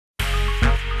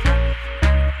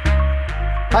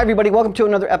Hi everybody, welcome to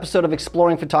another episode of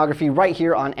Exploring Photography right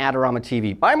here on Adorama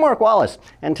TV. I'm Mark Wallace,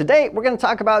 and today we're going to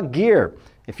talk about gear.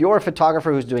 If you're a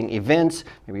photographer who's doing events,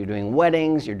 maybe you're doing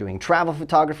weddings, you're doing travel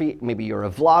photography, maybe you're a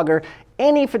vlogger,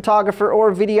 any photographer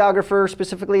or videographer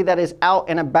specifically that is out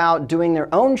and about doing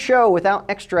their own show without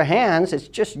extra hands, it's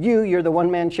just you're the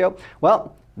one-man show,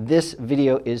 well, this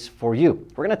video is for you.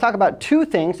 We're going to talk about two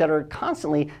things that are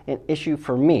constantly an issue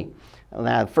for me.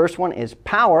 The first one is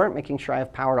power, making sure I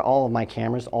have power to all of my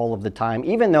cameras all of the time,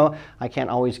 even though I can't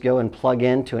always go and plug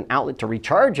into an outlet to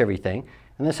recharge everything.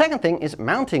 And the second thing is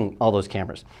mounting all those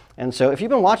cameras. And so if you've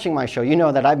been watching my show, you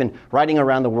know that I've been riding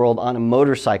around the world on a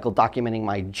motorcycle documenting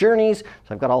my journeys.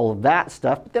 So I've got all of that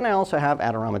stuff, but then I also have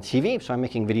Adorama TV, so I'm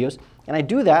making videos, and I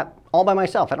do that all by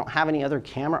myself. I don't have any other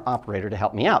camera operator to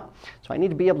help me out. So I need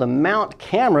to be able to mount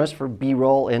cameras for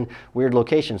B-roll in weird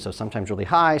locations. So sometimes really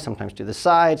high, sometimes to the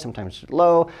side, sometimes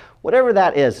low, whatever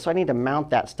that is. So I need to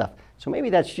mount that stuff. So maybe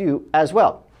that's you as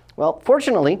well. Well,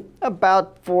 fortunately,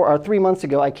 about 4 or 3 months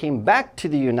ago, I came back to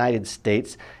the United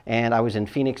States and I was in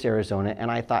Phoenix, Arizona, and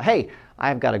I thought, hey,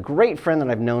 I've got a great friend that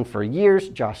I've known for years,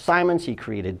 Josh Simons. He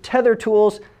created Tether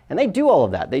tools. And they do all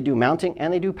of that. They do mounting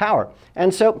and they do power.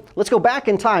 And so let's go back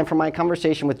in time for my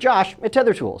conversation with Josh at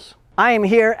Tether Tools. I am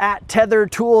here at Tether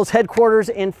Tools headquarters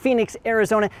in Phoenix,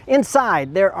 Arizona.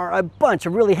 Inside, there are a bunch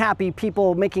of really happy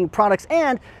people making products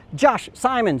and Josh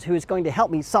Simons, who is going to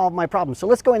help me solve my problems. So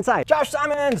let's go inside. Josh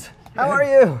Simons, how are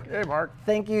you? Hey, Mark.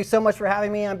 Thank you so much for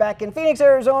having me. I'm back in Phoenix,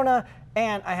 Arizona,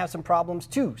 and I have some problems,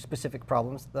 two specific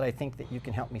problems that I think that you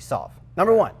can help me solve.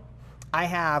 Number one, I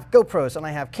have GoPros and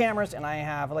I have cameras and I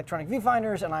have electronic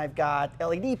viewfinders and I've got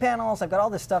LED panels. I've got all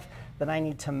this stuff that I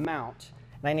need to mount.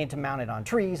 And I need to mount it on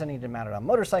trees, I need to mount it on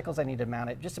motorcycles, I need to mount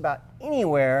it just about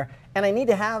anywhere. And I need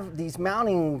to have these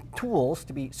mounting tools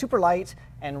to be super light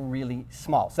and really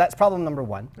small. So that's problem number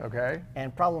one. Okay.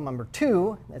 And problem number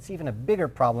two, that's even a bigger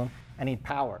problem, I need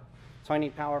power. So I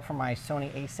need power for my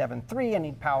Sony a7 III, I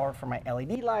need power for my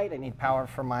LED light, I need power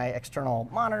for my external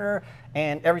monitor,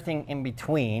 and everything in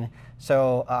between.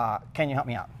 So can you help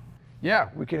me out? Yeah,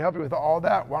 we can help you with all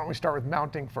that. Why don't we start with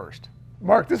mounting first?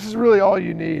 Mark, this is really all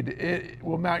you need. It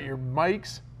will mount your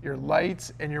mics, your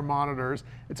lights, and your monitors.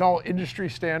 It's all industry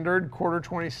standard, quarter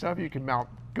 20 stuff. You can mount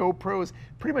GoPros,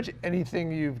 pretty much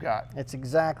anything you've got. It's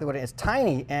exactly what it is.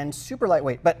 Tiny and super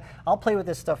lightweight, but I'll play with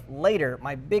this stuff later.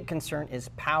 My big concern is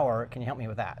power. Can you help me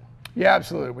with that? Yeah,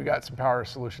 absolutely. We got some power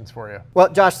solutions for you.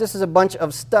 Well, Josh, this is a bunch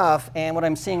of stuff, and what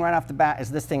I'm seeing right off the bat is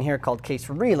this thing here called case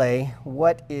relay.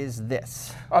 What is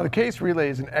this? The case relay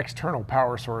is an external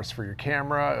power source for your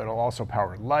camera. It'll also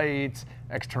power lights,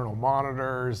 external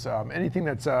monitors, anything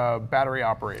that's battery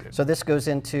operated. So this goes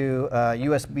into a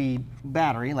USB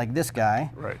battery, like this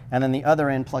guy. Right. And then the other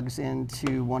end plugs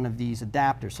into one of these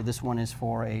adapters. So this one is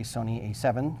for a Sony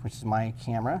a7, which is my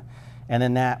camera, and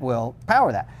then that will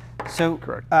power that. So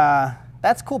correct.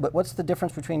 That's cool, but what's the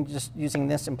difference between just using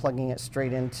this and plugging it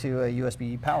straight into a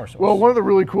USB power source? Well, one of the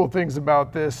really cool things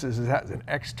about this is it has an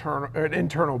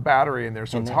internal battery in there,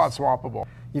 so it's hot swappable.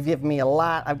 You've given me a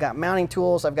lot. I've got mounting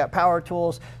tools, I've got power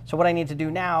tools. So what I need to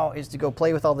do now is to go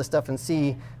play with all this stuff and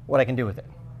see what I can do with it.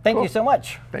 Thank you so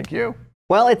much. Thank you.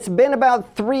 Well, it's been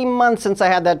about 3 months since I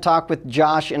had that talk with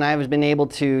Josh, and I have been able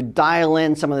to dial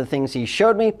in some of the things he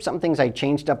showed me. Some things I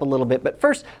changed up a little bit. But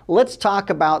first, let's talk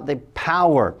about the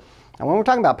power. And when we're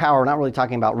talking about power, we're not really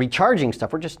talking about recharging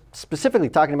stuff. We're just specifically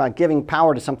talking about giving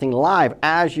power to something live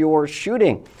as you're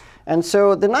shooting. And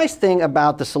so the nice thing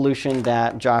about the solution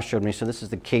that Josh showed me, so this is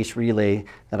the case relay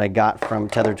that I got from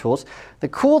Tether Tools. The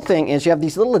cool thing is you have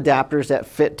these little adapters that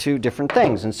fit to different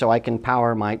things. And so I can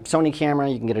power my Sony camera.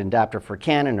 You can get an adapter for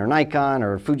Canon or Nikon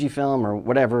or Fujifilm or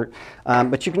whatever.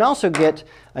 But you can also get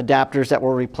adapters that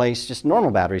will replace just normal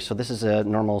batteries. So this is a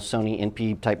normal Sony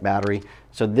NP type battery.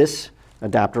 So this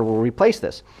adapter will replace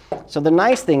this. So the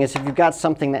nice thing is if you've got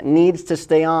something that needs to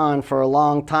stay on for a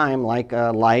long time, like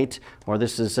a light, or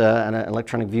this is an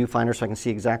electronic viewfinder so I can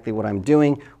see exactly what I'm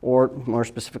doing, or more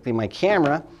specifically my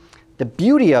camera, the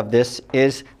beauty of this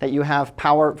is that you have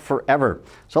power forever.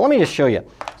 So let me just show you.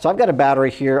 So I've got a battery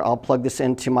here. I'll plug this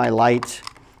into my light,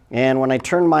 and when I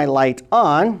turn my light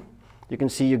on, you can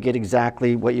see you get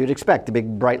exactly what you'd expect, a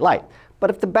big bright light. But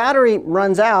if the battery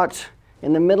runs out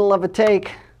in the middle of a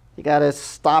take, you got to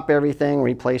stop everything,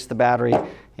 replace the battery,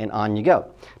 and on you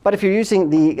go. But if you're using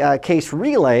the case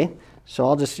relay, so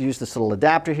I'll just use this little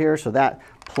adapter here, so that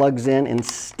plugs in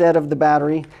instead of the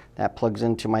battery. That plugs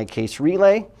into my case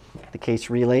relay. The case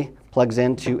relay plugs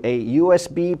into a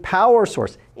USB power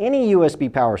source, any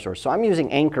USB power source. So I'm using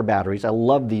Anchor batteries. I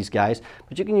love these guys,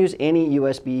 but you can use any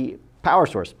USB power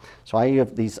source. So I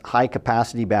have these high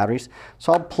capacity batteries.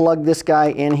 So I'll plug this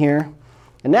guy in here.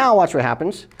 And now watch what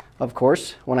happens. Of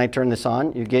course, when I turn this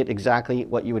on, you get exactly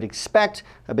what you would expect,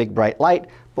 a big bright light.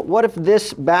 But what if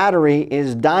this battery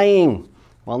is dying?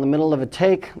 Well, in the middle of a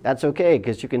take, that's okay,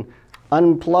 because you can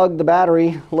unplug the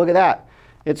battery. Look at that.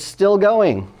 It's still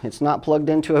going. It's not plugged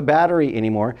into a battery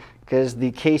anymore, because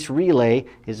the case relay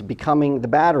is becoming the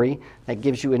battery. That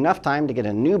gives you enough time to get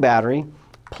a new battery,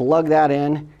 plug that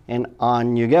in, and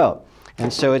on you go.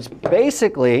 And so it's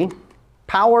basically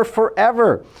power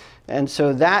forever. And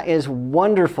so that is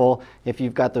wonderful if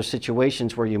you've got those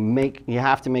situations where you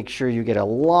have to make sure you get a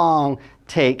long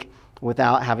take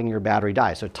without having your battery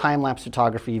die. So time-lapse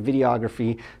photography,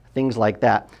 videography, things like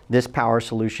that. This power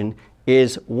solution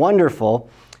is wonderful.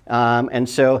 And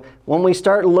so when we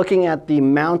start looking at the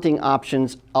mounting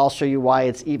options, I'll show you why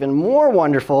it's even more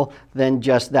wonderful than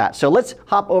just that. So let's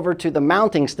hop over to the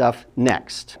mounting stuff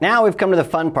next. Now we've come to the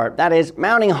fun part, that is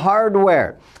mounting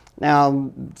hardware.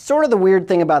 Now, sort of the weird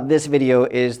thing about this video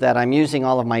is that I'm using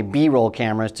all of my B-roll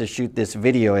cameras to shoot this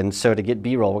video, and so to get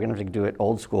B-roll, we're gonna have to do it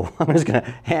old school. I'm just gonna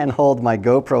hand hold my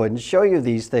GoPro and show you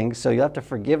these things, so you'll have to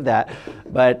forgive that.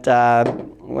 But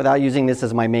without using this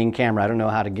as my main camera, I don't know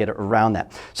how to get around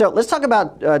that. So let's talk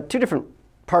about two different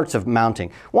parts of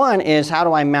mounting. One is how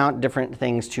do I mount different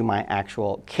things to my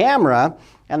actual camera,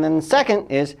 and then the second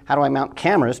is how do I mount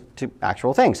cameras to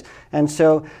actual things. And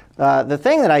so the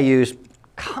thing that I use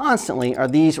constantly are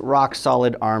these rock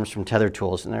solid arms from Tether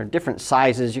tools, and they're different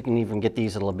sizes. You can even get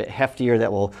these a little bit heftier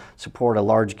that will support a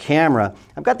large camera.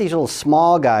 I've got these little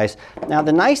small guys. Now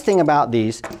the nice thing about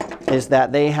these is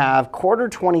that they have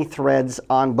 1/4-20 threads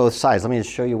on both sides. Let me just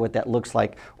show you what that looks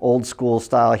like old school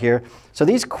style here. So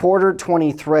these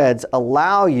 1/4-20 threads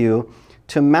allow you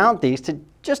to mount these to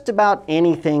just about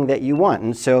anything that you want.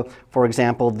 And so, for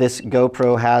example, this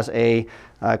GoPro has a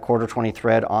 1/4-20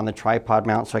 thread on the tripod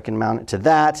mount, so I can mount it to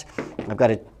that. I've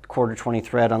got a 1/4-20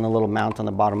 thread on the little mount on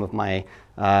the bottom of my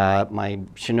my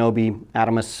Shinobi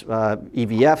Adamus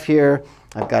EVF here.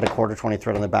 I've got a 1/4-20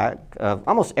 thread on the back of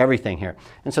almost everything here.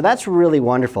 And so that's really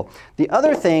wonderful. The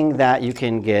other thing that you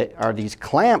can get are these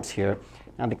clamps here.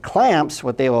 Now the clamps,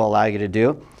 what they will allow you to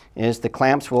do is the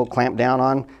clamps will clamp down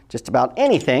on just about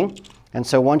anything. And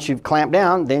so once you've clamped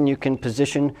down, then you can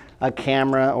position a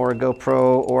camera or a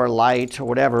GoPro or a light or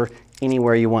whatever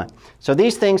anywhere you want. So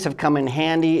these things have come in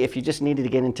handy if you just needed to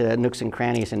get into nooks and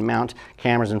crannies and mount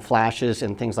cameras and flashes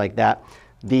and things like that.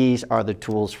 These are the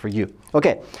tools for you.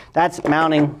 Okay, that's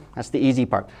mounting. That's the easy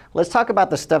part. Let's talk about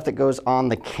the stuff that goes on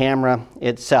the camera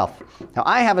itself. Now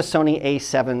I have a Sony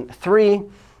a7 III,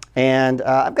 and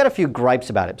I've got a few gripes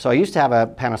about it. So I used to have a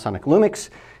Panasonic Lumix,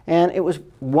 and it was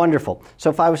wonderful. So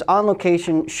if I was on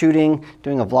location shooting,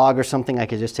 doing a vlog or something, I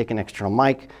could just take an external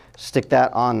mic, stick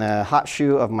that on the hot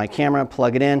shoe of my camera,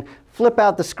 plug it in, flip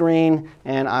out the screen,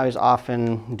 and I was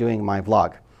often doing my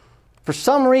vlog. For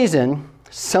some reason,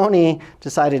 Sony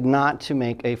decided not to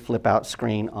make a flip out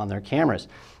screen on their cameras.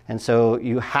 And so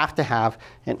you have to have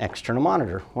an external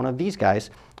monitor, one of these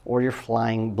guys, or you're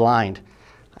flying blind.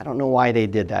 I don't know why they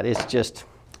did that. It's just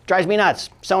drives me nuts.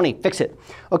 Sony, fix it.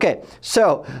 Okay,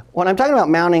 so when I'm talking about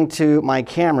mounting to my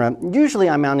camera, usually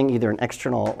I'm mounting either an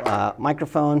external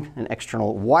microphone, an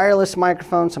external wireless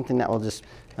microphone, something that will just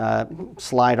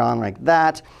slide on like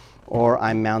that, or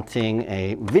I'm mounting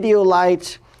a video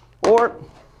light, or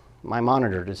my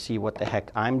monitor to see what the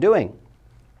heck I'm doing.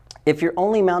 If you're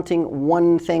only mounting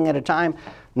one thing at a time,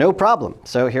 no problem.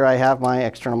 So here I have my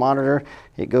external monitor.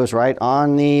 It goes right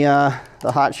on the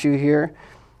hot shoe here,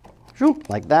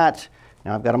 like that.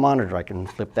 Now I've got a monitor. I can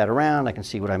flip that around. I can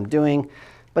see what I'm doing.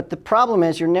 But the problem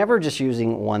is you're never just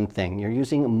using one thing. You're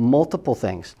using multiple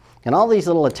things. And all these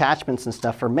little attachments and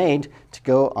stuff are made to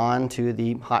go onto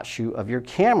the hot shoe of your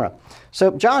camera.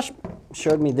 So Josh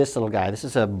showed me this little guy. This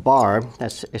is a bar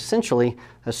that's essentially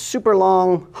a super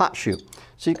long hot shoe.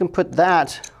 So you can put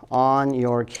that on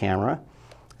your camera.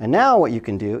 And now what you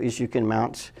can do is you can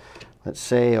mount, let's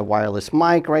say, a wireless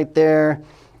mic right there.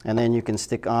 And then you can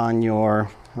stick on your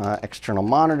external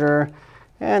monitor,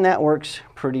 and that works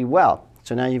pretty well.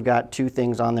 So now you've got two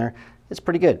things on there. It's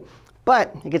pretty good.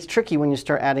 But it gets tricky when you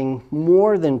start adding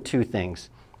more than two things.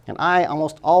 And I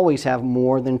almost always have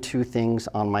more than two things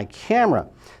on my camera.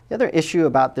 The other issue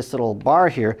about this little bar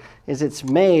here is it's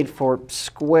made for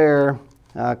square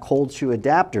cold shoe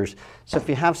adapters. So if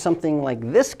you have something like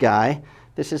this guy,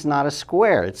 this is not a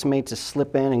square. It's made to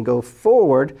slip in and go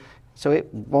forward. So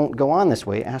it won't go on this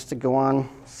way. It has to go on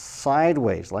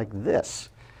sideways like this,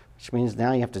 which means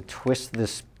now you have to twist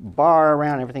this bar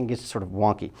around. Everything gets sort of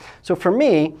wonky. So for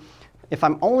me, if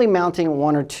I'm only mounting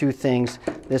one or two things,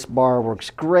 this bar works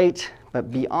great.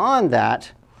 But beyond that,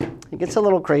 It gets a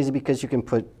little crazy because you can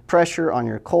put pressure on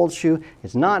your cold shoe.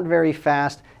 It's not very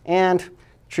fast, and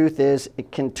truth is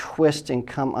it can twist and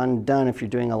come undone if you're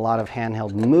doing a lot of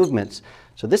handheld movements.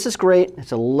 So this is great.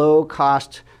 It's a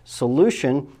low-cost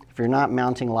solution if you're not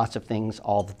mounting lots of things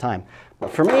all the time.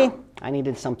 But for me, I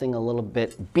needed something a little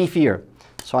bit beefier.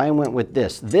 So I went with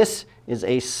this. This is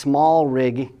a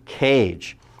SmallRig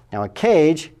cage. Now a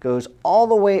cage goes all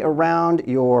the way around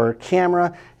your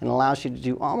camera and allows you to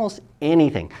do almost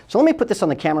anything. So let me put this on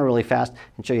the camera really fast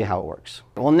and show you how it works.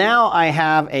 Well, now I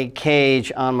have a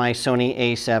cage on my Sony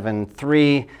a7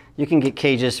 III. You can get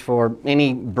cages for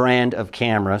any brand of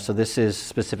camera. So this is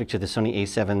specific to the Sony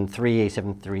a7 III,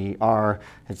 a7 IIIR,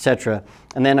 etc.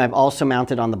 And then I've also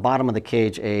mounted on the bottom of the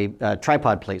cage a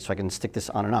tripod plate so I can stick this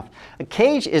on and off. A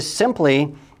cage is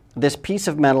simply this piece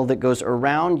of metal that goes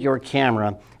around your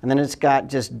camera, and then it's got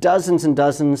just dozens and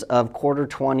dozens of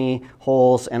 1/4-20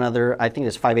 holes and other, I think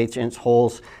it's 5/8 inch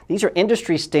holes. These are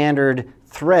industry standard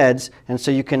threads, and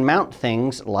so you can mount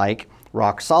things like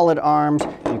rock solid arms,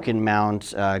 you can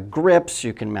mount grips,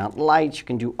 you can mount lights, you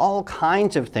can do all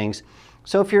kinds of things.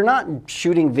 So if you're not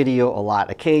shooting video a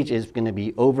lot, a cage is going to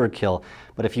be overkill.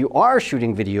 But if you are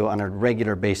shooting video on a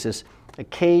regular basis, a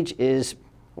cage is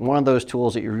one of those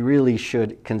tools that you really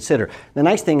should consider. The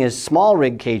nice thing is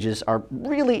SmallRig cages are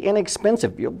really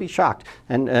inexpensive. You'll be shocked.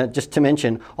 And just to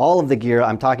mention, all of the gear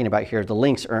I'm talking about here, the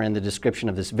links are in the description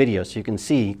of this video, so you can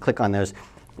see, click on those.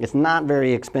 It's not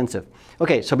very expensive.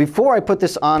 Okay, so before I put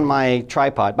this on my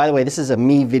tripod, by the way, this is a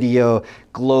MeVIDEO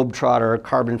GlobeTrotter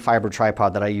carbon fiber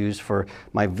tripod that I use for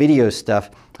my video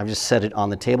stuff. I've just set it on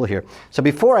the table here. So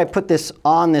before I put this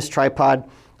on this tripod,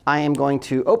 I am going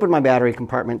to open my battery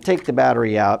compartment, take the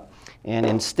battery out, and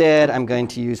instead I'm going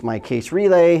to use my case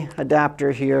relay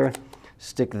adapter here,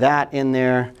 stick that in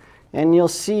there, and you'll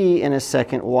see in a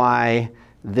second why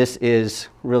this is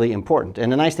really important.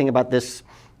 And the nice thing about this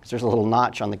is there's a little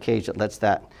notch on the cage that lets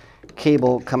that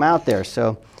cable come out there,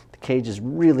 so the cage is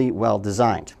really well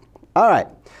designed. All right,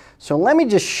 so let me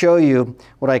just show you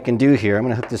what I can do here. I'm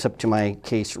going to hook this up to my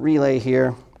case relay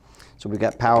here, so we've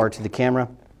got power to the camera.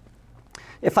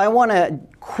 If I want to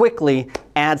quickly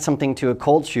add something to a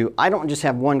cold shoe, I don't just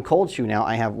have one cold shoe now,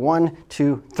 I have 1,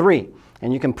 2, 3.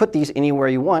 And you can put these anywhere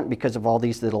you want because of all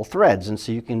these little threads, and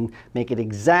so you can make it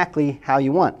exactly how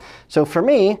you want. So for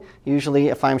me, usually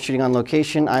if I'm shooting on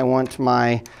location, I want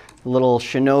my little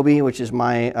Shinobi, which is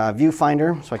my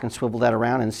viewfinder, so I can swivel that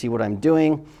around and see what I'm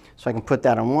doing. So I can put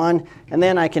that on one, and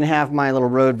then I can have my little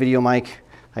Rode video mic.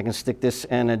 I can stick this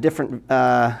in a different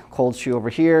cold shoe over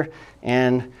here,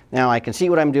 and now I can see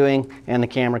what I'm doing, and the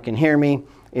camera can hear me.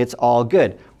 It's all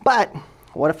good. But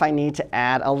what if I need to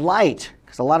add a light?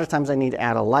 Because a lot of times I need to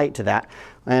add a light to that,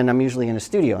 and I'm usually in a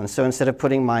studio. And so instead of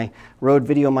putting my Rode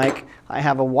video mic, I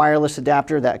have a wireless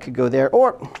adapter that could go there,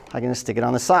 or I can just stick it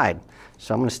on the side.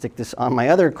 So I'm going to stick this on my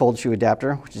other cold shoe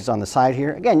adapter, which is on the side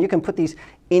here. Again, you can put these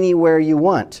anywhere you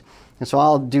want. And so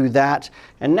I'll do that.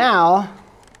 And now,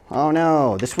 oh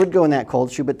no, this would go in that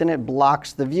cold shoe, but then it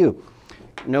blocks the view.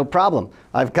 No problem.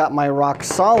 I've got my rock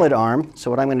solid arm, so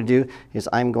what I'm going to do is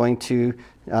I'm going to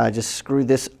just screw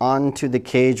this onto the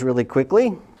cage really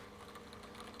quickly.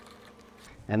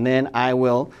 And then I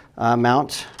will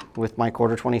mount with my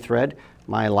 1/4-20 thread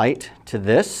my light to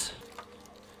this.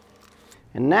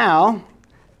 And now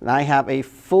I have a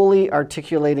fully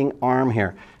articulating arm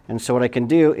here. And so what I can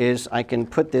do is I can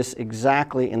put this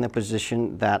exactly in the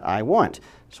position that I want.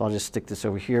 So I'll just stick this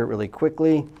over here really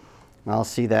quickly. And I'll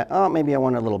see that, oh, maybe I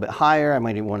want it a little bit higher. I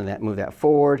might even want to move that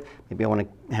forward. Maybe I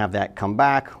want to have that come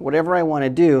back. Whatever I want to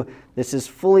do, this is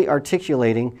fully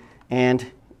articulating, and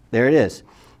there it is.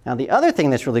 Now the other thing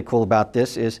that's really cool about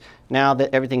this is now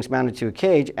that everything's mounted to a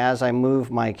cage, as I move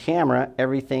my camera,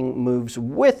 everything moves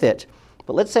with it.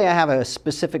 But let's say I have a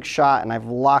specific shot and I've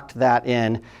locked that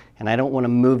in, and I don't want to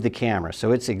move the camera.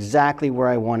 So it's exactly where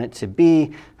I want it to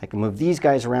be. I can move these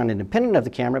guys around independent of the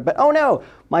camera, but oh no,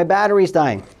 my battery's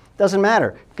dying. Doesn't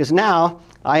matter, because now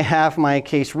I have my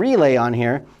case relay on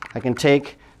here. I can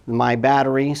take my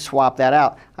battery, swap that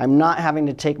out. I'm not having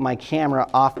to take my camera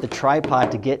off the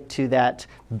tripod to get to that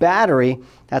battery.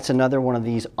 That's another one of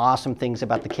these awesome things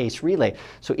about the case relay.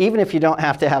 So even if you don't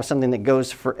have to have something that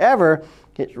goes forever,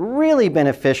 it's really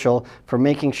beneficial for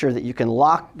making sure that you can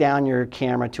lock down your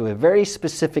camera to a very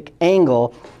specific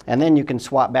angle, and then you can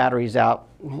swap batteries out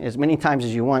as many times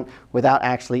as you want without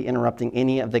actually interrupting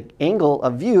any of the angle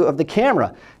of view of the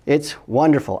camera. It's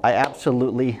wonderful. I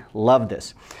absolutely love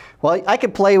this. Well, I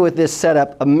could play with this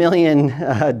setup a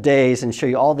million days and show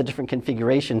you all the different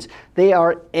configurations. They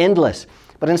are endless.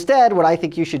 But instead, what I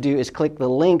think you should do is click the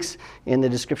links in the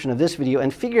description of this video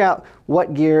and figure out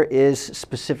what gear is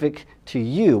specific to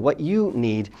you, what you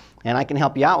need, and I can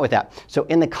help you out with that. So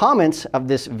in the comments of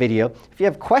this video, if you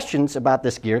have questions about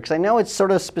this gear, because I know it's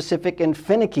sort of specific and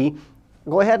finicky,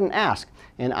 go ahead and ask,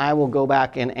 and I will go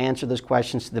back and answer those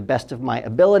questions to the best of my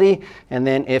ability. And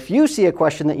then if you see a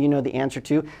question that you know the answer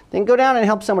to, then go down and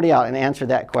help somebody out and answer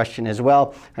that question as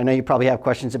well. I know you probably have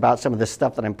questions about some of the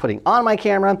stuff that I'm putting on my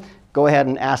camera. Go ahead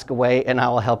and ask away, and I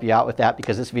will help you out with that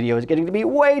because this video is getting to be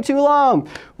way too long.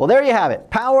 Well, there you have it.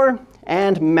 Power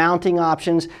and mounting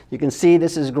options. You can see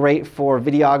this is great for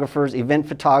videographers, event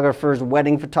photographers,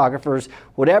 wedding photographers.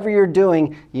 Whatever you're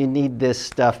doing, you need this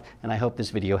stuff, and I hope this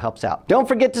video helps out. Don't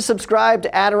forget to subscribe to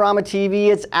Adorama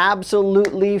TV. It's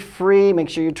absolutely free. Make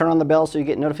sure you turn on the bell so you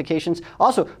get notifications.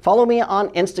 Also, follow me on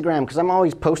Instagram because I'm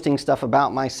always posting stuff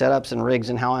about my setups and rigs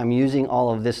and how I'm using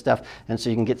all of this stuff, and so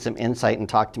you can get some insight and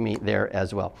talk to me there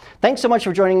as well. Thanks so much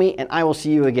for joining me, and I will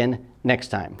see you again next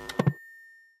time.